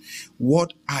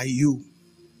 What are you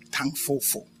thankful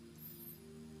for?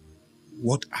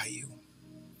 What are you?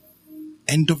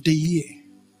 End of the year.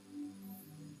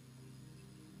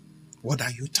 What are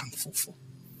you thankful for?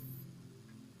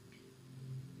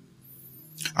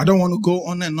 I don't want to go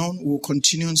on and on. We'll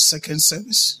continue in second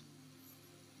service.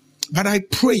 But I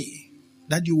pray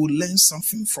that you will learn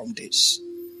something from this.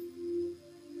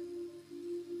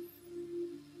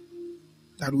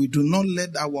 That we do not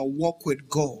let our walk with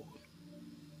God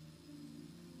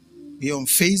be on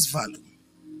face value.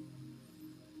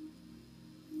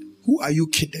 Who are you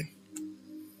kidding?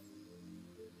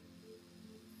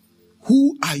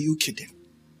 Who are you kidding?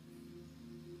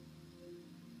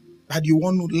 That you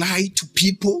want to lie to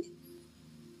people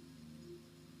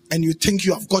and you think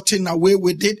you have gotten away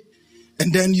with it,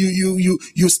 and then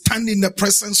you stand in the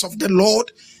presence of the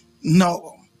Lord?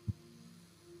 No.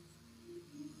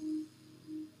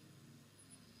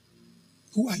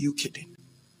 Who are you kidding?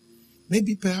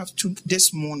 Maybe perhaps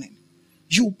this morning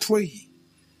you pray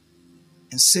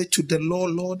and say to the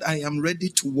Lord, Lord, I am ready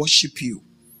to worship you.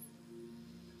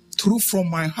 Through from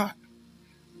my heart,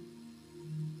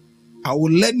 I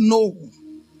will let know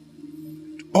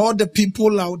all the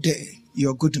people out there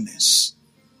your goodness.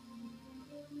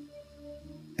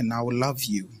 And I will love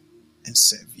you and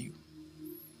serve you.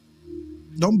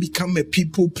 Don't become a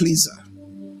people pleaser.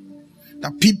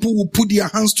 That people will put their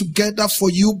hands together for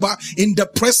you, but in the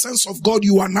presence of God,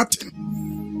 you are nothing.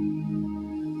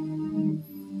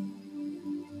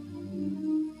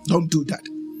 Don't do that.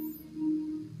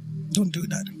 Don't do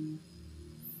that.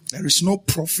 There is no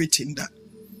profit in that.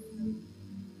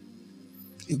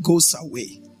 It goes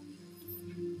away.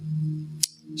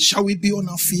 Shall we be on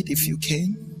our feet if you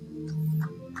can?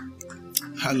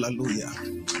 Hallelujah.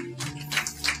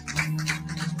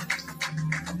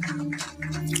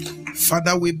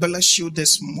 Father, we bless you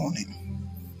this morning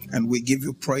and we give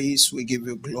you praise, we give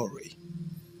you glory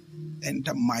in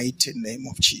the mighty name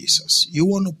of Jesus. You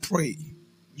want to pray?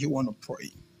 You want to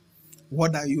pray?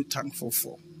 What are you thankful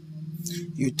for?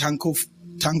 You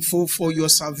thankful for your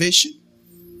salvation?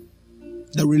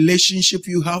 The relationship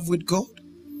you have with God?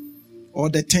 Or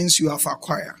the things you have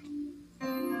acquired?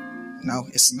 No,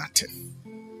 it's nothing.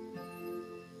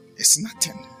 It's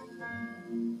nothing.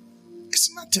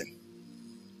 It's nothing.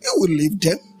 You will leave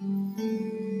them.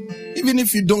 Even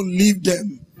if you don't leave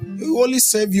them, it will only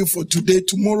serve you for today.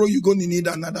 Tomorrow you're going to need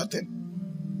another thing.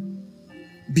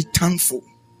 Be thankful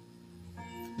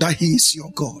that He is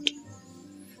your God.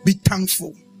 Be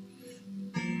thankful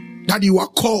that you are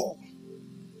called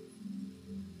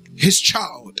His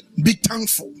child. Be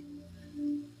thankful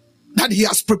that He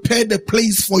has prepared a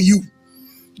place for you.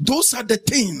 Those are the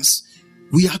things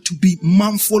we are to be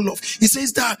mindful of. He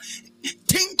says that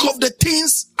think of the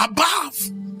things above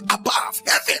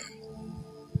heaven,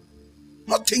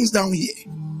 not things down here.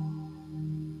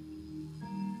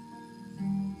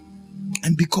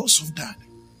 And because of that,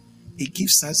 it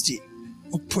gives us the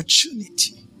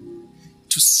opportunity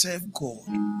to serve God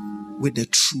with a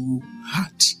true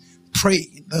heart.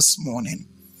 Pray this morning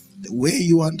the way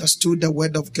you understood the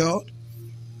word of God,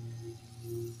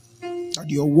 that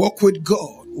your walk with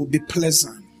God will be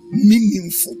pleasant,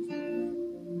 meaningful,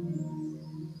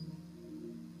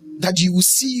 that you will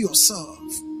see yourself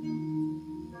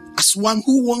as one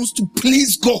who wants to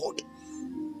please God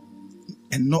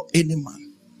and not any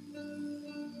man.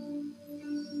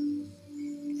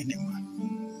 Any man.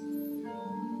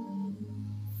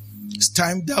 It's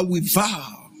time that we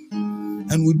vow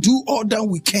and we do all that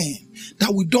we can,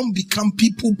 that we don't become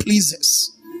people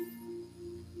pleasers.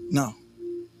 Now,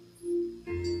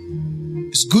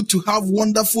 it's good to have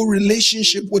wonderful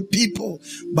relationship with people,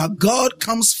 but God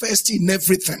comes first in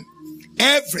everything.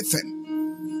 Everything.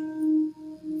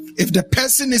 If the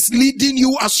person is leading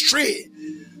you astray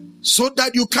so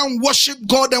that you can't worship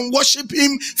God and worship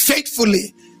Him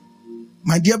faithfully,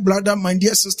 my dear brother, my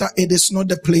dear sister, it is not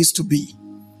the place to be.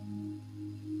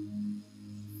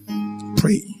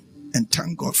 Pray and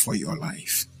thank God for your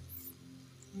life,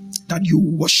 that you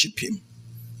worship Him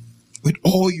with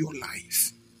all your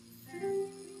life.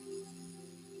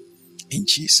 In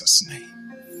Jesus'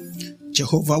 name.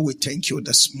 Jehovah, we thank you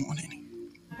this morning.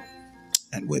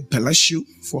 And we bless you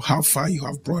for how far you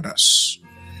have brought us.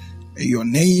 May your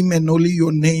name and only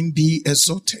your name be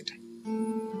exalted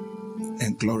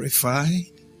and glorified.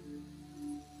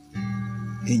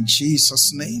 In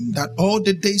Jesus' name, that all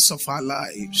the days of our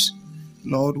lives,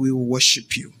 Lord, we will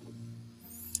worship you.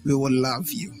 We will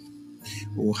love you.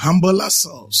 We will humble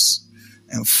ourselves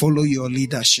and follow your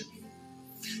leadership.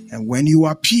 And when you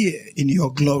appear in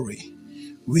your glory,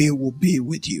 we will be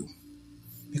with you,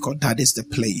 because that is the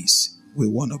place we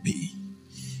want to be.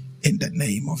 In the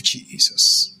name of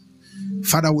Jesus.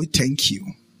 Father, we thank you.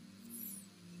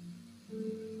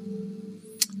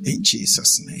 In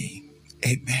Jesus' name.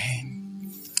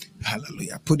 Amen.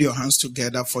 Hallelujah. Put your hands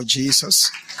together for Jesus.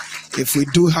 If we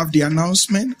do have the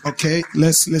announcement, okay,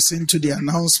 let's listen to the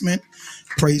announcement.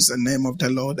 Praise the name of the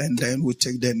Lord, and then we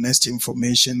take the next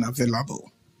information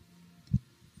available.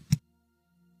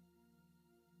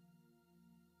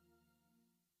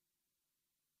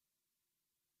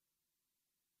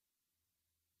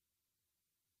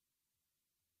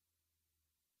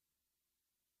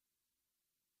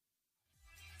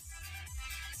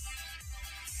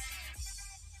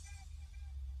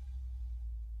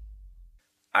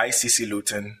 ICC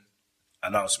Luton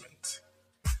announcement.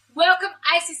 Welcome,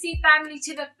 ICC family,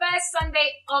 to the first Sunday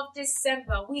of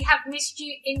December. We have missed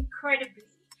you incredibly.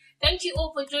 Thank you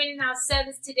all for joining our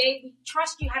service today. We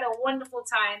trust you had a wonderful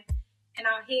time. And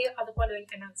now here are the following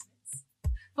announcements.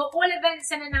 For all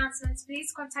events and announcements,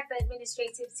 please contact the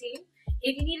administrative team.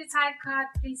 If you need a tithe card,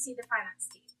 please see the finance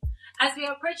team. As we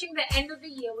are approaching the end of the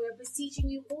year, we are beseeching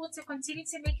you all to continue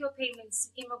to make your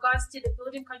payments in regards to the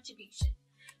building contribution.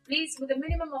 Please, with a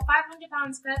minimum of £500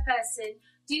 per person,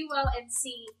 do well and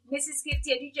see Mrs.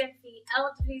 Gifty Adujemfi,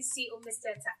 LWC, or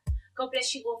Mr. Ta. God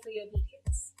bless you all for your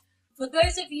obedience. For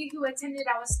those of you who attended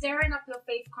our Stirring Up Your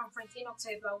Faith conference in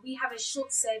October, we have a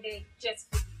short survey just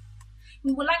for you.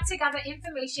 We would like to gather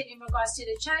information in regards to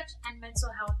the church and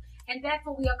mental health, and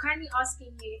therefore we are kindly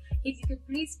asking you if you could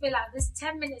please fill out this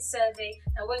 10-minute survey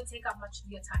that won't take up much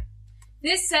of your time.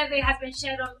 This survey has been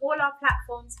shared on all our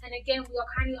platforms, and again, we are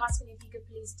kindly asking if you could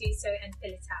please do so and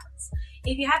fill it out.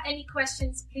 If you have any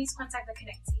questions, please contact the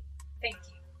Connect team. Thank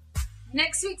you.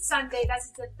 Next week, Sunday, that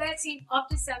is the 13th of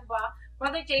December,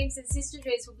 Brother James and Sister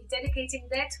Joyce will be dedicating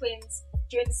their twins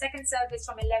during the second service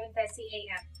from 11:30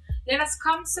 a.m. Let us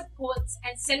come support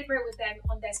and celebrate with them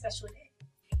on their special day.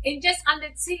 In just under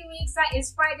 2 weeks, that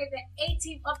is Friday the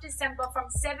 18th of December from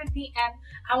 7 p.m,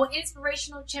 our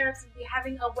inspirational cherubs will be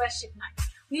having a worship night.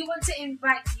 We want to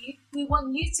invite you. We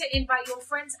want you to invite your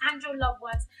friends and your loved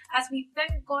ones as we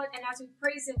thank God and as we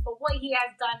praise Him for what He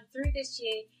has done through this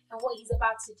year and what He's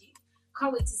about to do.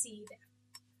 Can't wait to see you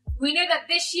there. We know that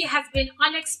this year has been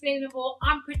unexplainable,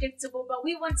 unpredictable, but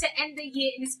we want to end the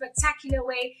year in a spectacular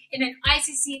way, in an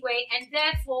ICC way, and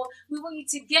therefore we want you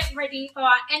to get ready for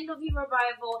our end of year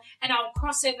revival and our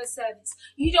crossover service.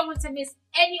 You don't want to miss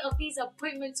any of these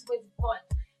appointments with God.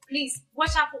 Please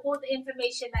watch out for all the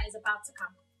information that is about to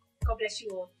come. God bless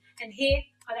you all. And here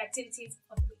are the activities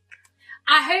of the week.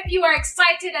 I hope you are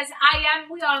excited as I am.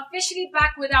 We are officially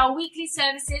back with our weekly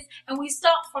services, and we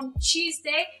start from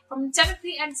Tuesday from 7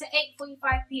 p.m. to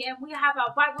 8:45 p.m. We have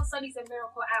our Bible studies and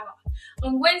miracle hour.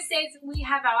 On Wednesdays, we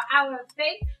have our hour of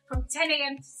faith from 10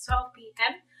 a.m. to 12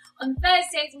 p.m. On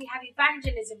Thursdays, we have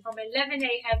evangelism from 11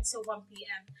 a.m. to 1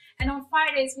 p.m. And on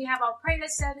Fridays, we have our prayer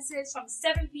services from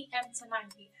 7 p.m. to 9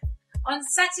 p.m. On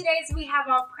Saturdays, we have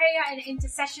our prayer and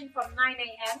intercession from 9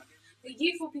 a.m. The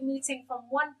youth will be meeting from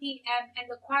 1 p.m. and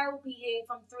the choir will be here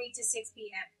from 3 to 6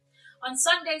 p.m. On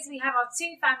Sundays, we have our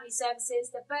two family services.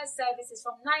 The first service is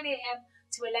from 9 a.m.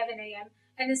 to 11 a.m.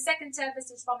 and the second service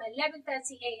is from 11:30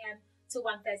 a.m. to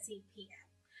 1:30 p.m.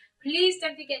 Please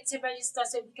don't forget to register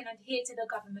so we can adhere to the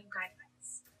government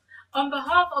guidelines. On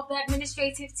behalf of the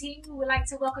administrative team, we would like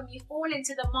to welcome you all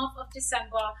into the month of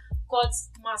December,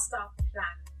 God's master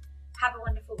plan. Have a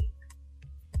wonderful week.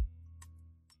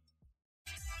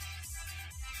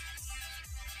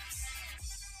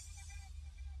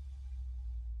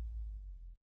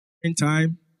 In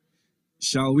time,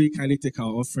 shall we kindly take our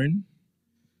offering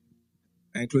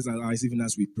and close our eyes even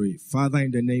as we pray. Father, in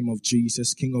the name of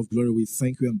Jesus, King of glory, we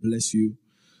thank you and bless you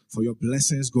for your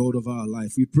blessings, God, over our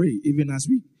life. We pray even as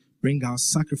we bring our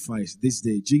sacrifice this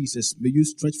day. Jesus, may you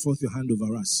stretch forth your hand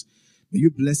over us. May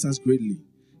you bless us greatly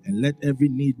and let every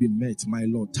need be met, my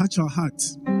Lord. Touch our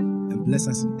hearts and bless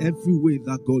us in every way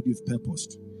that, God, you've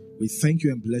purposed. We thank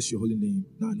you and bless your holy name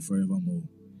now and forevermore.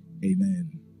 Amen.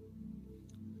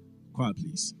 Quiet,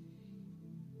 please.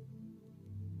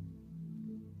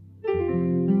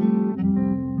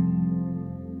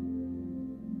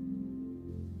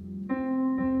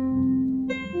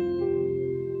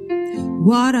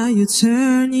 What are you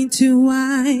turning to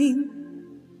wine?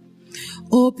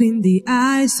 Open the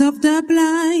eyes of the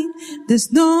blind. There's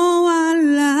no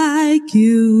one like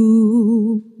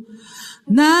you.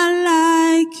 Not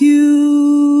like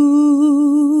you.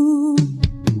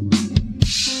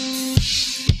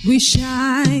 We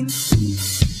shine.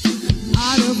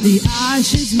 Out of the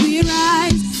ashes we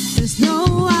rise. There's no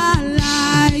one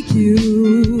like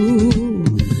you.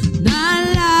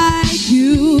 Not like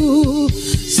you.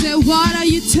 Say, what are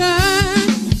you turning?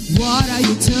 What are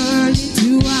you turning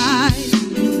to wine?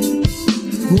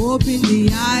 Open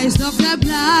the eyes of the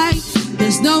blind.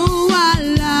 There's no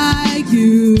one like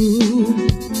you.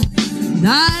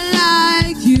 Not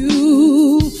like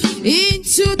you.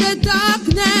 Into the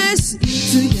darkness,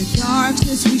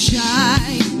 we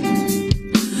shine.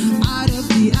 Out of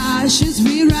the ashes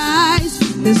we rise.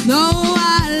 There's no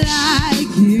one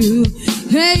like you.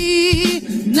 Hey,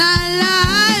 not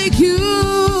like you.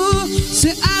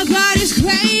 Say, our God is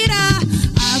greater.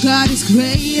 Our God is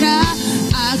greater.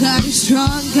 Our God is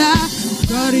stronger.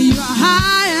 God, you are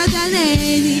higher than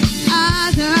any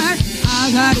other.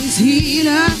 Our God is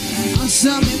healer.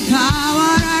 Awesome in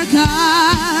power. Our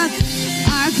God.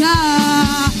 Our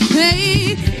God.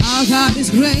 Hey, our God is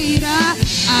greater.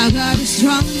 Our God is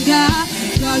stronger.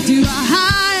 God, you are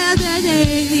higher than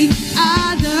any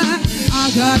other.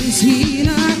 Our God is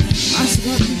healer.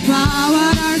 Awesome in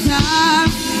power. Our God.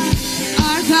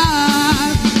 Our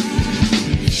God.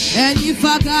 And if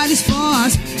our God is for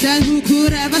us, then who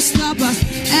could ever stop us?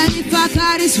 And if our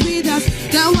God is with us,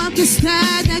 then one can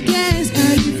stand against.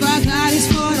 And if our God is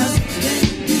for us,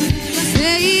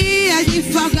 hey, and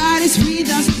if our God is with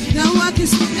us, then one can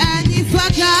stand. And if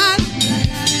our God,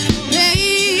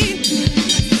 hey,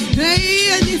 hey,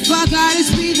 and if our God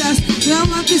is with us, then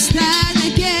one can stand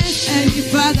against. And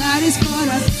if our God is for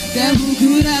us, then who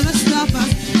could ever stop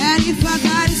us? And if our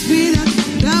God is with us,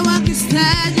 then one can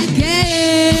stand against.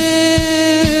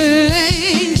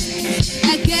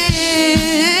 Against.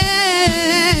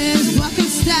 One can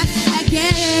stand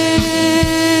against.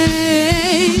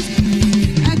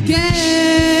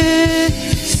 Against.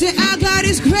 Say, our God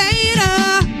is greater.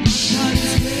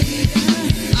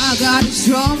 Our God is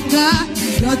stronger.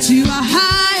 God, you are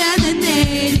higher than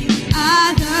any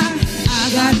other. Our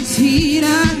God is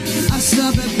healer. Our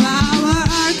sovereign power.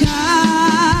 Our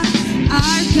God.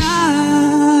 Our God.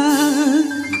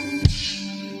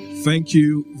 Thank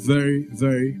you very,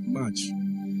 very much.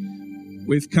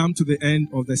 We've come to the end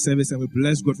of the service and we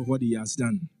bless God for what He has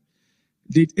done.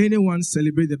 Did anyone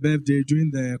celebrate the birthday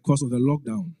during the course of the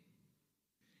lockdown?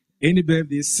 Any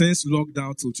birthday since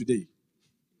lockdown till today?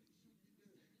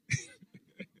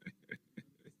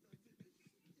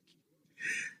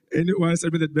 Anyone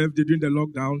celebrated birthday during the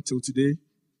lockdown till today?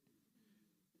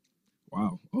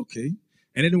 Wow, okay.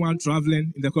 And anyone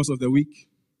traveling in the course of the week?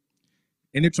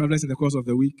 Any travelers in the course of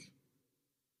the week?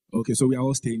 Okay, so we are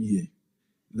all staying here.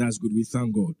 That's good. We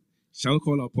thank God. Shall we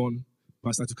call upon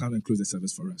Pastor to come and close the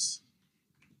service for us?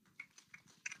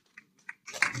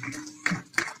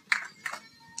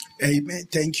 Amen.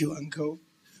 Thank you, Uncle.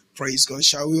 Praise God.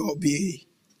 Shall we all be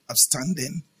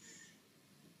upstanding?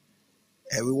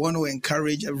 We want to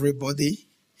encourage everybody.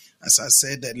 As I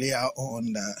said earlier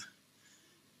on,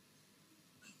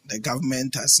 the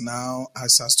government has now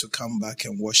asked us to come back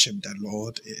and worship the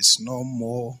Lord. It's no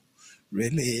more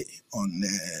really on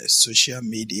social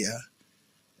media.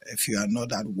 If you are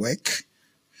not at work,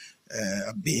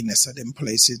 being in certain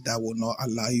places that will not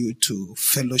allow you to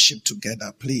fellowship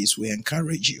together, please, we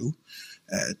encourage you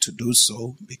to do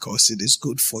so because it is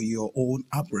good for your own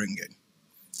upbringing.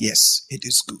 Yes, it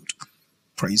is good.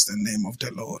 Praise the name of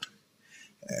the Lord.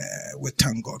 We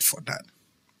thank God for that.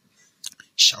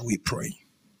 Shall we pray?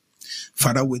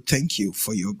 Father, we thank you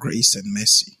for your grace and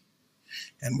mercy.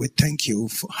 And we thank you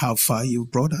for how far you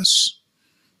brought us.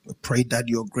 We pray that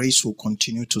your grace will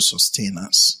continue to sustain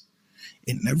us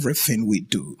in everything we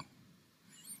do.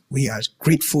 We are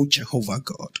grateful, Jehovah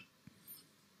God,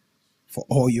 for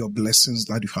all your blessings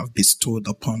that you have bestowed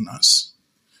upon us.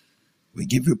 We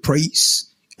give you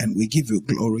praise and we give you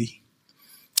glory.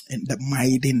 In the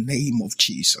mighty name of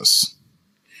Jesus,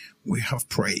 we have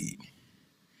prayed.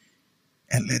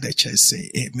 And let the church say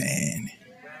amen.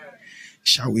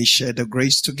 Shall we share the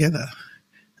grace together?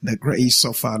 The grace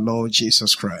of our Lord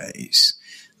Jesus Christ,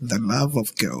 the love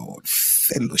of God,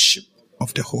 fellowship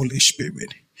of the Holy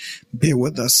Spirit, be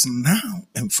with us now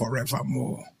and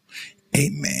forevermore.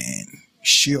 Amen.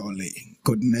 Surely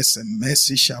goodness and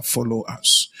mercy shall follow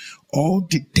us all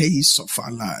the days of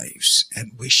our lives,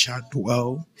 and we shall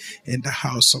dwell in the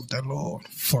house of the Lord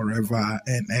forever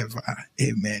and ever.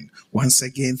 Amen. Once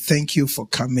again, thank you for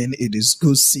coming. It is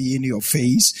good seeing your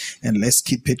face, and let's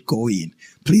keep it going.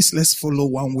 Please, let's follow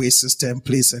one way system,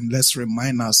 please, and let's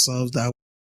remind ourselves that